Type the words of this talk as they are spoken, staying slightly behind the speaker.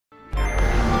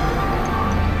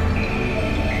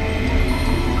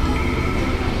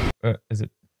Is it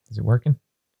working?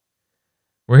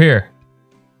 We're here.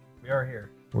 We are here.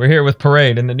 We're here with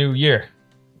Parade in the new year.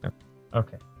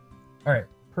 Okay. All right,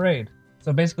 Parade.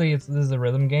 So basically, this is a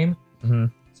rhythm game. Mm-hmm.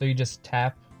 So you just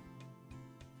tap.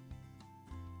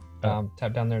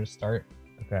 Tap down there to start.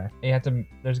 Okay. And you have to.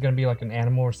 There's gonna be like an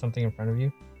animal or something in front of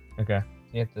you. Okay.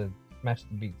 You have to match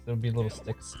the beats. There'll be little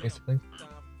sticks, basically.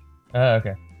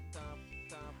 Okay.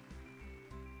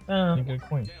 You get a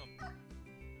coin.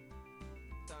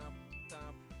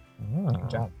 Oh. Good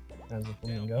job. As a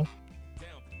flamingo.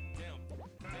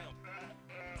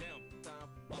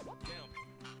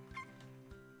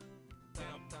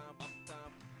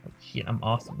 Oh, shit, I'm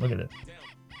awesome. Look at this.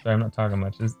 Sorry, I'm not talking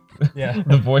much. Yeah.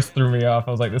 The voice threw me off.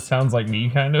 I was like, this sounds like me,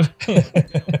 kind of.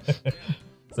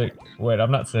 It's like, wait,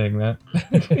 I'm not saying that.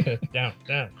 Down.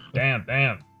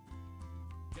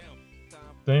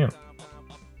 Damn.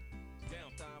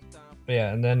 But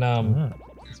yeah, and then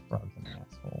This frog's an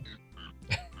asshole.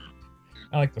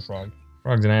 I like the frog.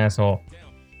 Frog's an asshole.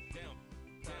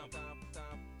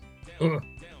 Ugh.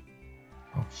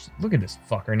 Oh, shit. Look at this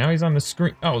fucker. Now he's on the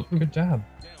screen. Oh, Good job.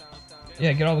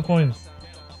 Yeah, get all the coins.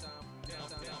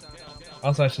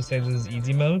 Also, I should say this is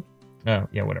easy mode. oh,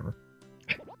 yeah, whatever.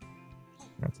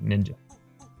 That's a ninja.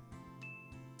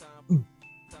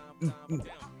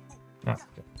 Ah,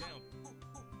 okay.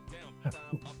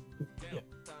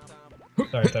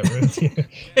 Sorry if that ruins you.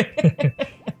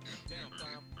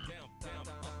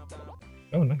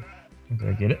 Oh, nice. Did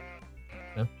I get it?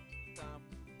 No.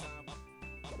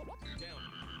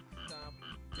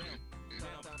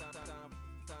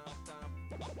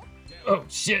 Oh,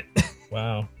 shit.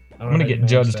 Wow. I'm gonna get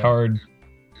judged hard.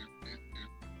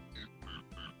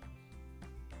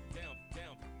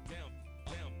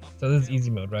 So this is easy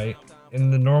mode, right?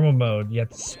 In the normal mode, you have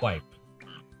to swipe,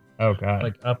 Oh, God.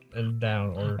 like up and down,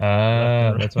 or left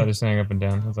and right. That's why they're saying up and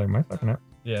down. I was like, am I fucking up?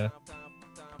 Yeah.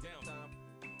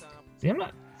 See, I'm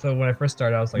not. So when I first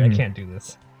started, I was like, I can't do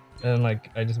this, and then, like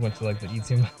I just went to like the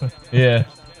easy mode. Yeah.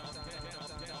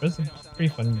 It's a pretty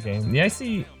fun game. Yeah, I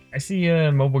see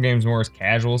mobile games more as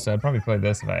casual, so I'd probably play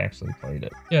this if I actually played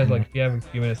it. Yeah, it's like if you have a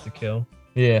few minutes to kill.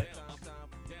 Yeah.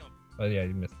 But yeah,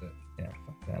 you missed it. Yeah,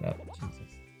 fuck that up. Jesus.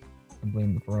 I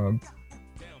blame the frog.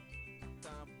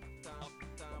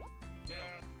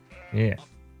 Yeah.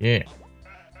 Yeah.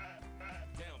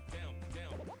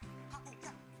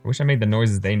 I wish I made the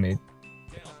noises they made.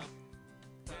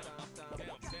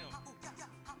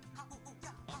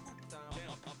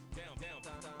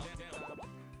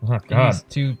 Oh, You God.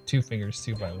 use two fingers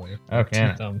too, by the way. Okay.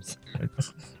 Two thumbs.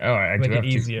 Oh, I Make do it have to.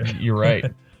 easier. You're right.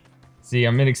 See,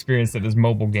 I'm inexperienced at this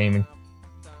mobile gaming.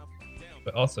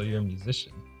 But also, you're a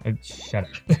musician. Shut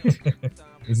up.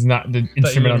 This is not the Thought you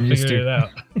instrument I'm would've used figured to.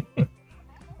 it out.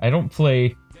 I don't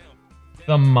play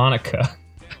the monica.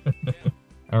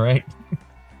 All right.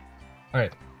 All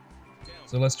right.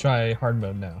 So let's try hard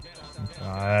mode now.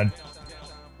 God.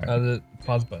 The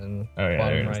pause button. Oh, yeah,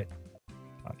 Bottom there it is. right.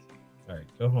 All right.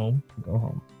 Go home. Go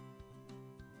home.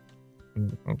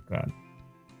 Ooh, oh, God.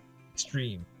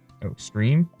 Stream. Oh,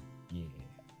 stream? Yeah.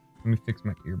 Let me fix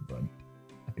my earbud.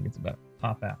 I think it's about to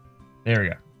pop out. There we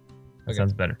go. That Okay.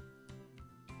 sounds better.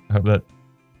 I hope that.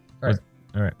 All right.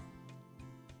 All right.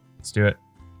 Let's do it.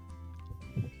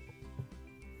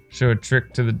 Show a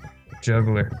trick to the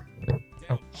juggler.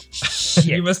 Oh, shit.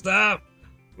 You messed up.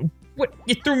 What?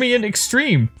 You threw me in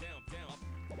extreme.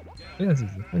 Yeah, that's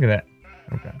easy. Look at that.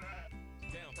 Okay.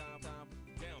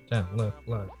 Down, left.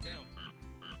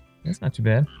 That's not too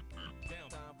bad.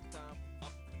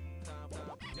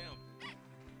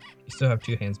 You still have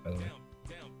two hands, by the way.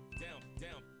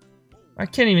 I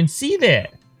can't even see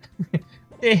that.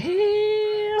 The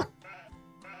hell?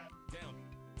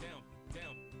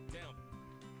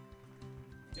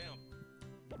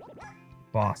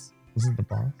 Boss. This is the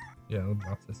boss? Yeah, the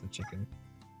boss is the chicken.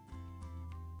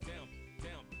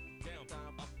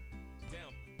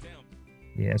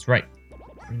 Yeah, that's right.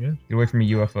 Pretty good. Get away from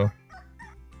me, UFO.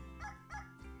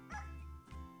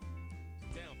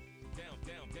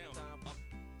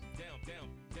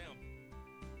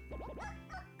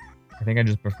 I think I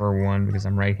just prefer one because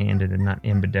I'm right-handed and not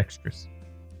ambidextrous.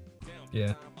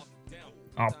 Yeah.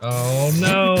 Oh, Oh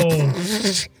no!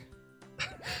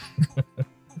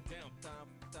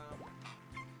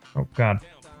 oh God.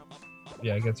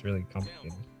 Yeah, it gets really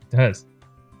complicated. It does.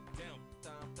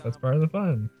 That's part of the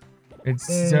fun. It's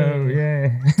Yay. so,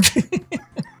 yeah.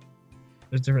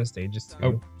 There's different stages too.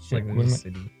 Oh, shit. Like what there's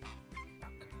am a I- city.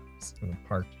 In a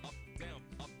park.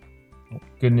 Oh,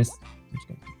 goodness. I'm just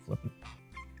gonna keep flipping.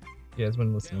 Yeah, it's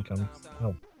when listening comes.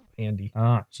 Oh, handy.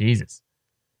 Ah, Jesus.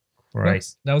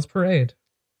 Christ. That was Parade.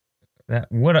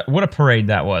 What a parade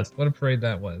that was. What a parade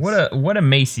that was. What a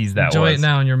Macy's that Enjoy was. it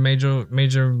now on your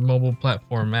major mobile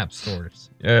platform app stores.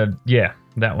 Yeah,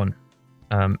 that one.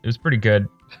 It was pretty good.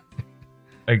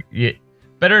 Like, yeah,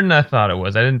 better than I thought it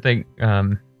was. I didn't think.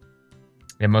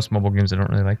 Yeah, most mobile games I don't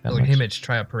really like that Like, much. hey Mitch,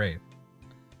 try a parade.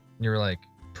 And you were like,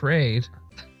 parade?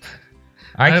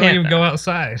 I don't can't even go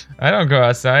outside. I don't go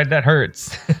outside. That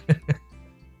hurts.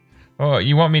 Oh,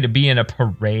 you want me to be in a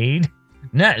parade?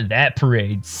 Not that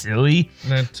parade, silly.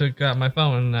 And I took out my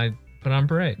phone and I put on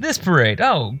parade. This parade.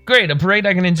 Oh, great. A parade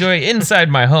I can enjoy inside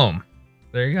my home.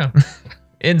 There you go.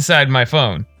 Inside my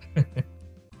phone.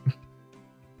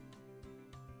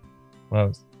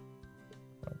 Close.